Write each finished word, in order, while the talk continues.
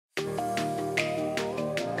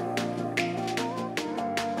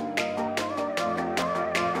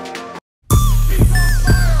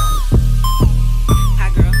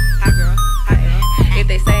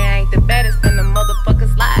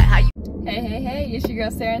Hey, it's your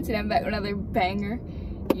girl Sarah, and today I'm back with another banger.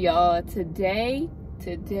 Y'all, today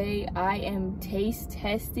I am taste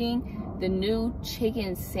testing the new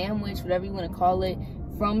chicken sandwich, whatever you want to call it,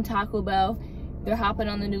 from Taco Bell. They're hopping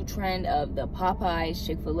on the new trend of the Popeyes,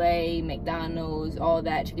 Chick-fil-A, McDonald's, all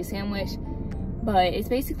that chicken sandwich. But it's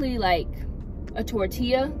basically like a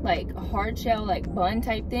tortilla, like a hard shell, like bun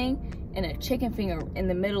type thing, and a chicken finger in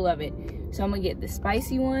the middle of it. So I'm gonna get the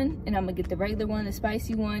spicy one, and I'm gonna get the regular one. The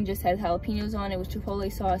spicy one just has jalapenos on it with chipotle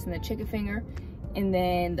sauce and the chicken finger. And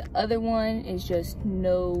then the other one is just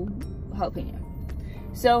no jalapeno.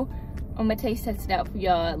 So I'm gonna taste test it out for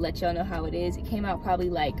y'all, let y'all know how it is. It came out probably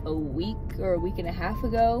like a week or a week and a half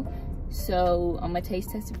ago. So I'm gonna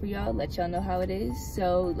taste test it for y'all, let y'all know how it is.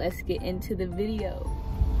 So let's get into the video.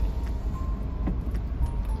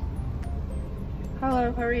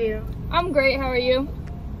 Hello, how are you? I'm great, how are you?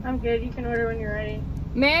 I'm good, you can order when you're ready.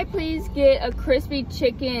 May I please get a crispy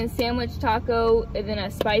chicken sandwich taco and then a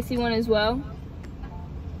spicy one as well?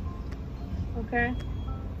 Okay.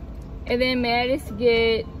 And then may I just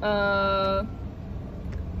get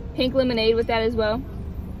pink lemonade with that as well?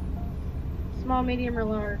 Small, medium, or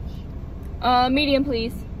large? Medium,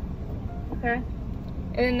 please. Okay.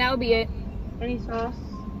 And then that will be it. Any sauce?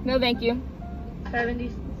 No, thank you.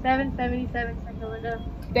 777 second window.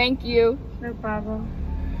 Thank you. No problem.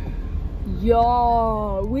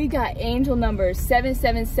 Y'all, we got angel number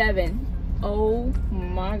 777. Oh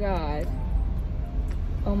my god.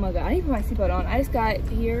 Oh my god, I need to put my seatbelt on. I just got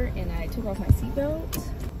here and I took off my seatbelt.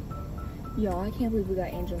 Y'all, I can't believe we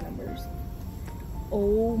got angel numbers.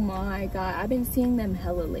 Oh my god, I've been seeing them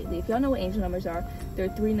hella lately. If y'all know what angel numbers are, they're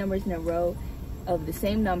 3 numbers in a row of the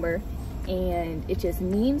same number, and it just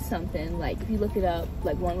means something. Like if you look it up,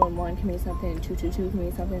 like 111 can mean something, 222 can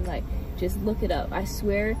mean something. Like just look it up. I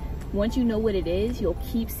swear, once you know what it is, you'll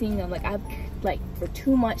keep seeing them. Like I've, like for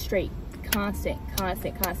 2 months straight, constant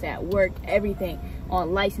at work, everything,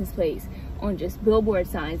 on license plates, on just billboard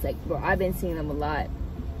signs. Like bro, I've been seeing them a lot.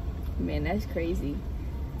 Man, that's crazy.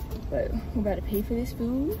 But we're about to pay for this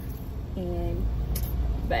food and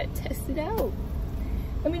we're about to test it out.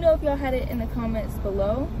 Let me know if y'all had it in the comments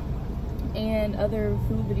below, and other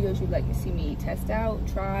food videos you'd like to see me test out,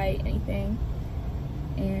 try, anything.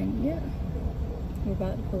 And yeah, we're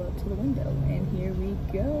about to pull up to the window, and here we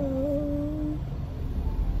go.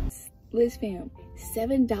 Liz fam,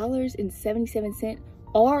 $7.77,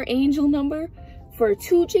 our angel number for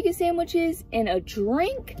 2 chicken sandwiches and a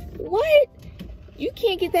drink? What? You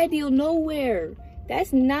can't get that deal nowhere.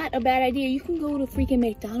 That's not a bad idea. You can go to freaking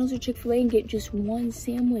McDonald's or Chick-fil-A and get just 1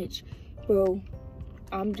 sandwich. Bro,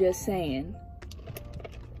 I'm just saying.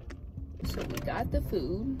 So we got the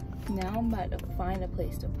food. Now I'm about to find a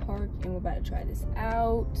place to park, and we're about to try this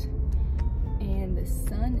out. And the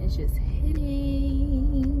sun is just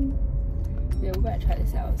hitting. Yeah, we're about to try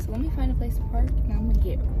this out. So let me find a place to park, and I'm gonna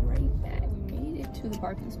get right back. We made it to the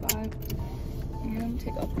parking spot. And I'm gonna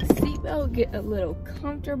take off the seatbelt, get a little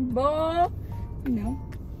comfortable, you know.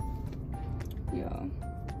 Yeah.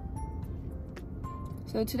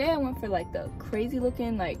 So today I went for like the crazy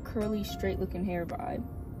looking, like curly, straight looking hair vibe.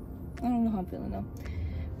 I don't know how I'm feeling though.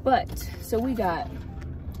 But, so we got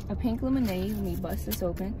a pink lemonade. Let me bust this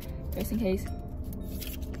open, just in case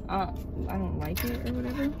I don't like it or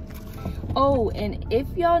whatever. Oh, and if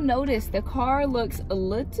y'all notice, the car looks a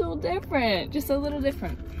little different, just a little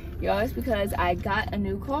different. Y'all, it's because I got a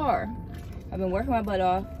new car. I've been working my butt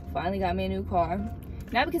off, finally got me a new car.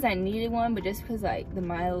 Not because I needed one, but just because like the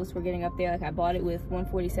miles were getting up there. Like I bought it with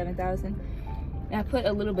 147,000, and I put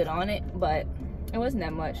a little bit on it, but it wasn't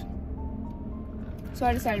that much. So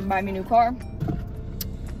I decided to buy me a new car,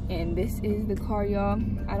 and this is the car, y'all.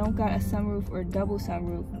 I don't got a sunroof or double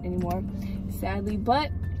sunroof anymore, sadly, but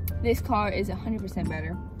this car is 100%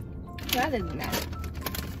 better. But other than that,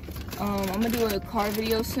 I'm gonna do a car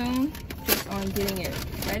video soon, just on getting it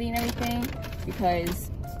ready and everything, because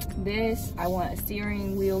this, I want a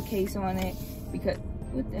steering wheel case on it, because,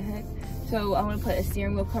 what the heck? So I want to put a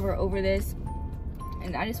steering wheel cover over this,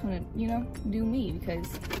 and I just want to, you know, do me, because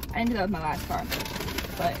I didn't do that with my last car.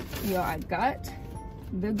 But, y'all, I got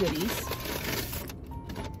the goodies.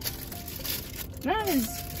 Not as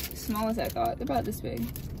small as I thought, they're about this big.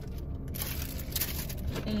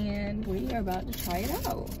 And we are about to try it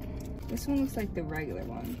out. This one looks like the regular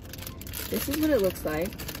one. This is what it looks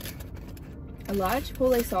like. A lot of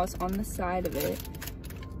chipotle sauce on the side of it,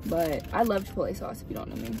 but I love chipotle sauce if you don't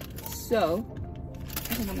know me. So,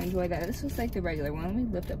 I think I'm gonna enjoy that. This looks like the regular one. Let me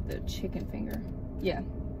lift up the chicken finger. Yeah.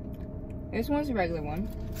 This one's the regular one.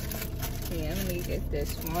 And let me get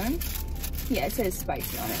this one. Yeah, it says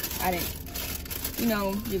spicy on it. I didn't, you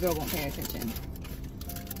know, your girl won't pay attention.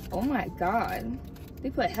 Oh my God. They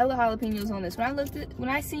put hella jalapenos on this. When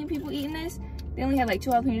I seen people eating this, they only had like 2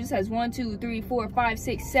 jalapenos. This has 1, 2, 3, 4, 5,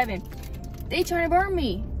 6, 7. They trying to burn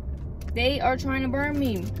me. They are trying to burn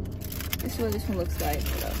me. This is what this one looks like.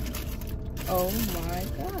 Oh my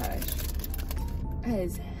gosh. That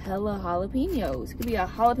is hella jalapenos. It could be a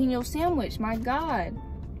jalapeno sandwich. My God.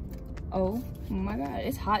 Oh my God.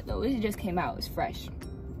 It's hot though. It just came out. It's fresh.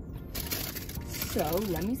 So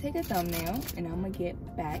let me take a thumbnail and I'm gonna get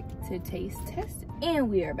back to taste test. And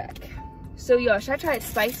we are back. So y'all, should I try the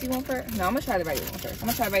spicy one first? No, I'm gonna try the regular one first. I'm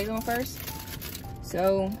gonna try the regular one first.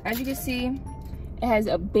 So as you can see, it has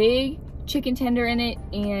a big chicken tender in it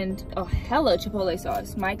and a hella chipotle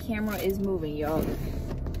sauce. My camera is moving, y'all.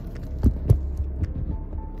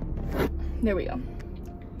 There we go.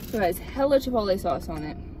 So it has hella chipotle sauce on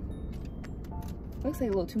it. Looks like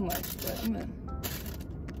a little too much, but I'm gonna,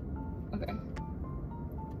 okay.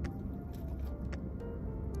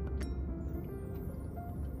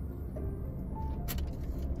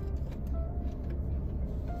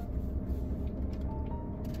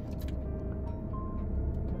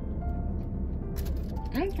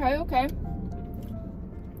 Okay.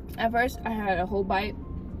 At first, I had a whole bite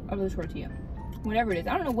of the tortilla. Whatever it is.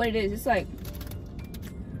 I don't know what it is. It's like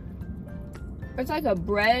a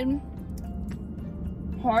bread,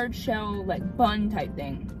 hard shell, like bun type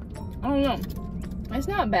thing. I don't know. It's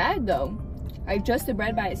not bad though. Like just the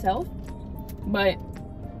bread by itself. But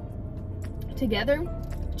together,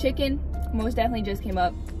 chicken most definitely just came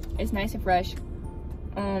up. It's nice and fresh.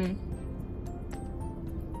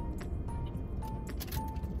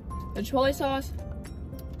 The chipotle sauce,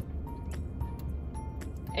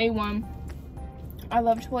 A1. I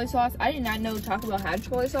love chipotle sauce. I did not know Taco Bell had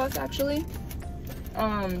chipotle sauce actually.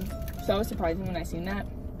 So it was surprising when I seen that.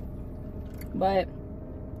 But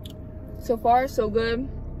so far so good.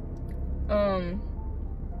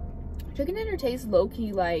 Chicken tender tastes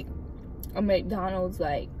low-key like a McDonald's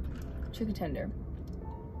like chicken tender.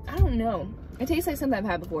 I don't know. It tastes like something I've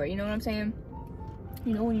had before. You know what I'm saying?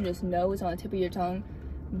 You know when you just know it's on the tip of your tongue,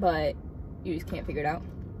 but you just can't figure it out.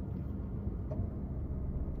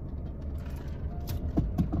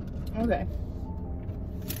 Okay.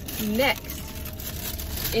 Next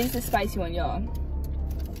is the spicy one, y'all.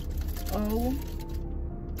 Oh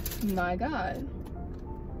my God.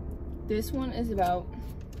 This one is about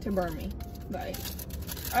to burn me. Like,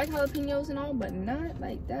 I like jalapenos and all, but not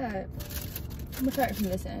like that. I'm gonna try it from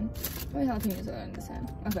this end. How many jalapenos are on this end?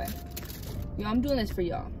 Okay. Yo, I'm doing this for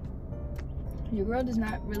y'all. Your girl does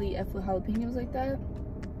not really F with jalapenos like that.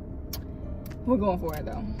 We're going for it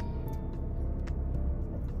though.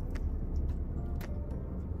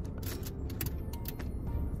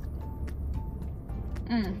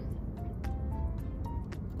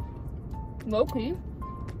 Low key.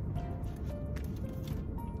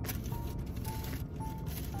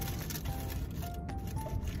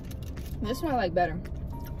 This one I like better.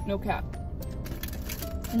 No cap.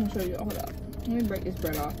 I'm gonna show you. Hold up. Let me break this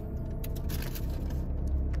bread off.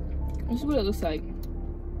 This is what it looks like.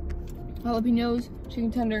 Jalapenos,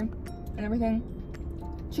 chicken tender, and everything.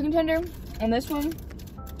 Chicken tender and this one,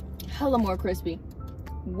 hella more crispy.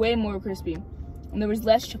 Way more crispy. And there was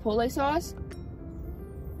less chipotle sauce.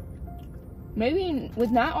 Maybe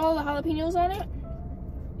with not all the jalapenos on it.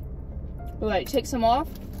 But like, take some off.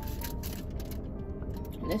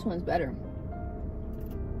 And this one's better.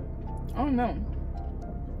 I don't know.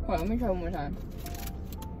 Hold on, let me try one more time.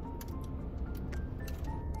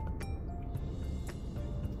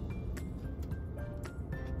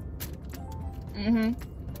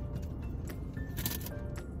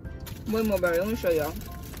 Way more better. Let me show y'all.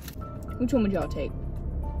 Which one would y'all take?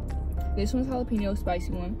 This one's jalapeno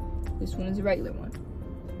spicy one. This one is a regular one.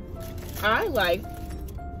 I like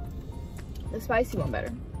the spicy one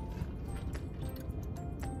better.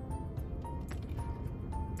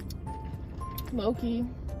 Low-key.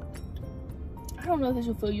 I don't know if this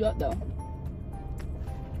will fill you up though.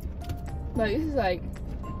 Like, this is like,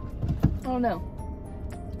 I don't know.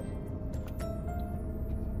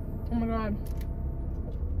 Oh my God.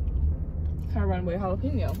 Kind of run away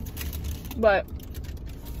jalapeno. But,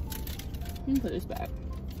 let me put this back.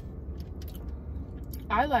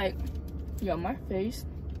 I like, yo, my face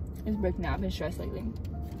is breaking out. I've been stressed lately.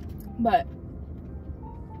 But,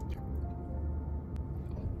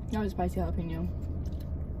 that was spicy jalapeno.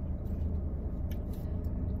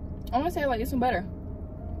 I'm gonna say I like this one better.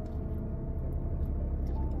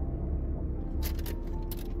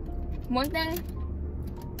 One thing,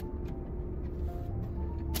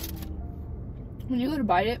 when you go to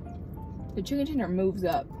bite it, the chicken tender moves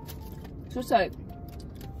up. So it's like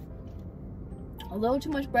a little too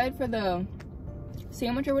much bread for the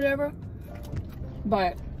sandwich or whatever.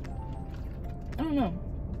 But I don't know.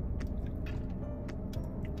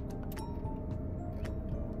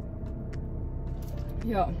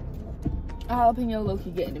 Yo, a jalapeno low-key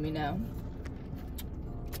getting to me now.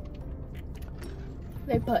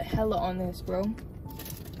 They put hella on this, bro.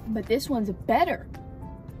 But this one's better.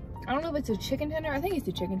 I don't know if it's a chicken tender. I think it's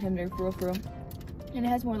a chicken tender, for real. And it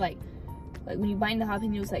has more like when you bite in the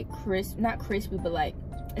jalapeno, it's like crisp, not crispy, but like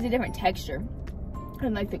it's a different texture.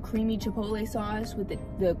 And like the creamy chipotle sauce with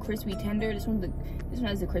the crispy tender. This one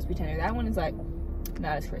has the crispy tender. That one is like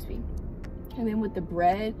not as crispy. And then with the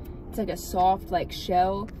bread, it's like a soft like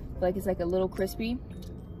shell, like it's like a little crispy.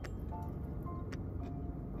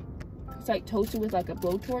 It's like toasted with like a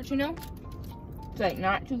blowtorch, you know? It's like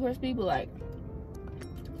not too crispy, but like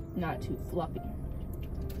not too fluffy.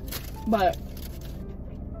 But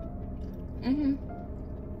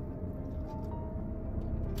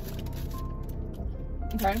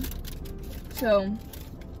okay, so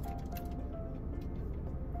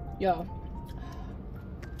yo,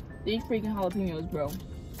 these freaking jalapenos, bro.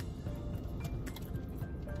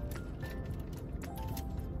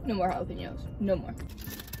 No more jalapenos, no more.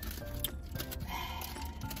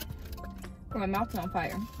 My mouth's on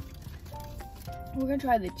fire. We're gonna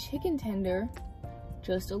try the chicken tender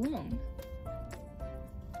just alone.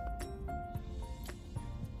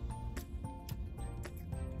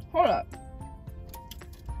 Hold up.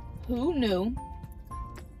 Who knew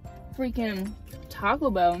freaking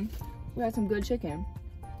Taco Bell we had some good chicken?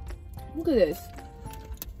 Look at this.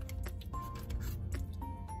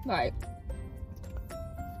 Like,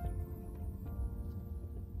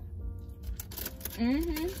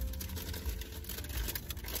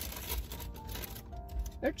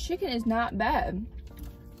 their chicken is not bad,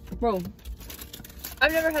 bro.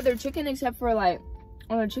 I've never had their chicken except for like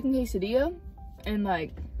on a chicken quesadilla, and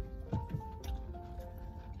like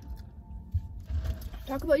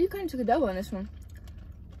Taco Bell, you kind of took a double on this one.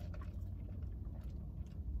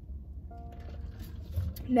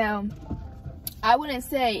 Now, I wouldn't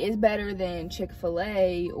say it's better than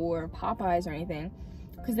Chick-fil-A or Popeyes or anything,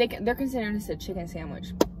 because they're considering this a chicken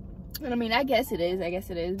sandwich. And I mean, I guess it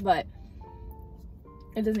is, but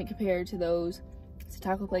it doesn't compare to those. It's a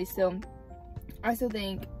taco place still. I still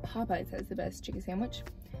think Popeyes has the best chicken sandwich.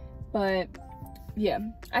 But yeah,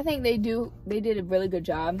 I think they did a really good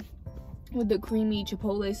job with the creamy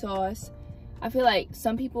chipotle sauce. I feel like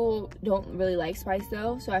some people don't really like spice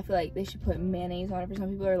though, so I feel like they should put mayonnaise on it. For some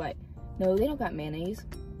people are like, no, they don't got mayonnaise.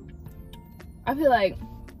 I feel like,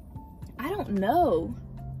 I don't know,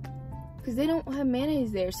 because they don't have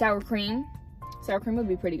mayonnaise there. Sour cream would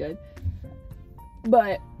be pretty good.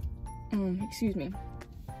 But, excuse me.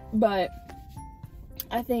 But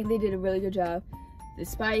I think they did a really good job. The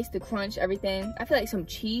spice, the crunch, everything. I feel like some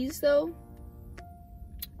cheese though,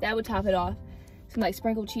 that would top it off. Some like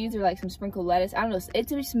sprinkled cheese or like some sprinkled lettuce. I don't know.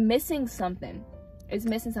 It's just missing something. It's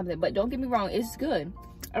missing something. But don't get me wrong, it's good.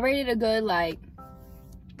 I rated it a good like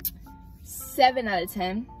 7 out of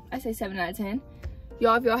 10. I say 7 out of 10.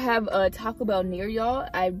 Y'all, if y'all have a Taco Bell near y'all,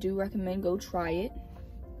 I do recommend go try it.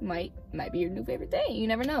 Might be your new favorite thing. You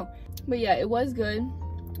never know. But yeah, it was good.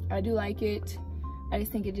 I do like it. I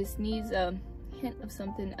just think it just needs a hint of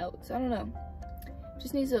something else. I don't know.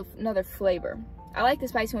 Just needs another flavor. I like the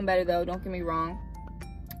spicy one better though, don't get me wrong.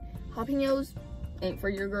 Jalapenos ain't for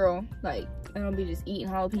your girl. Like, I don't be just eating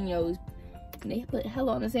jalapenos. And they put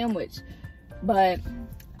hella on the sandwich. But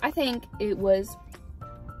I think it was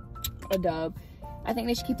a dub. I think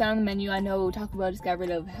they should keep that on the menu. I know Taco Bell just got rid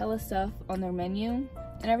of hella stuff on their menu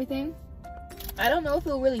and everything. I don't know if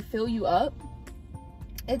it'll really fill you up.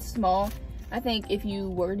 It's small. I think if you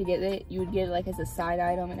were to get it, you would get it like as a side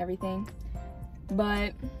item and everything.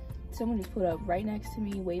 But someone just put up right next to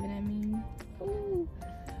me, waving at me. Ooh.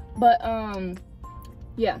 But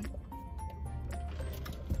yeah.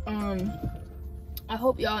 I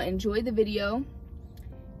hope y'all enjoyed the video.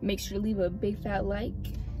 Make sure to leave a big fat like.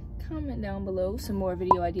 Comment down below some more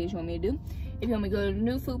video ideas you want me to do. If you want me to go to a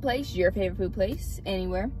new food place, your favorite food place,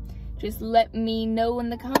 anywhere, just let me know in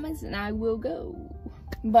the comments and I will go.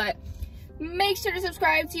 But make sure to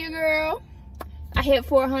subscribe to your girl. I hit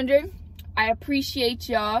 400. I appreciate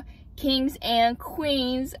y'all, kings and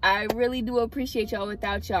queens. I really do appreciate y'all.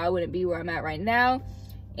 Without y'all, I wouldn't be where I'm at right now,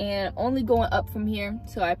 and only going up from here.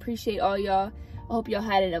 So I appreciate all y'all. I hope y'all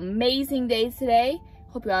had an amazing day today.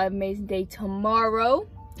 Hope y'all have an amazing day tomorrow.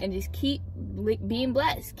 And just keep being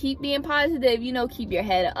blessed. Keep being positive. You know, keep your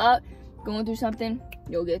head up. Going through something,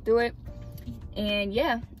 you'll get through it. And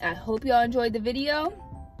yeah, I hope y'all enjoyed the video.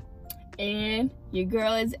 And your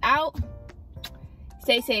girl is out.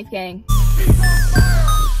 Stay safe, gang.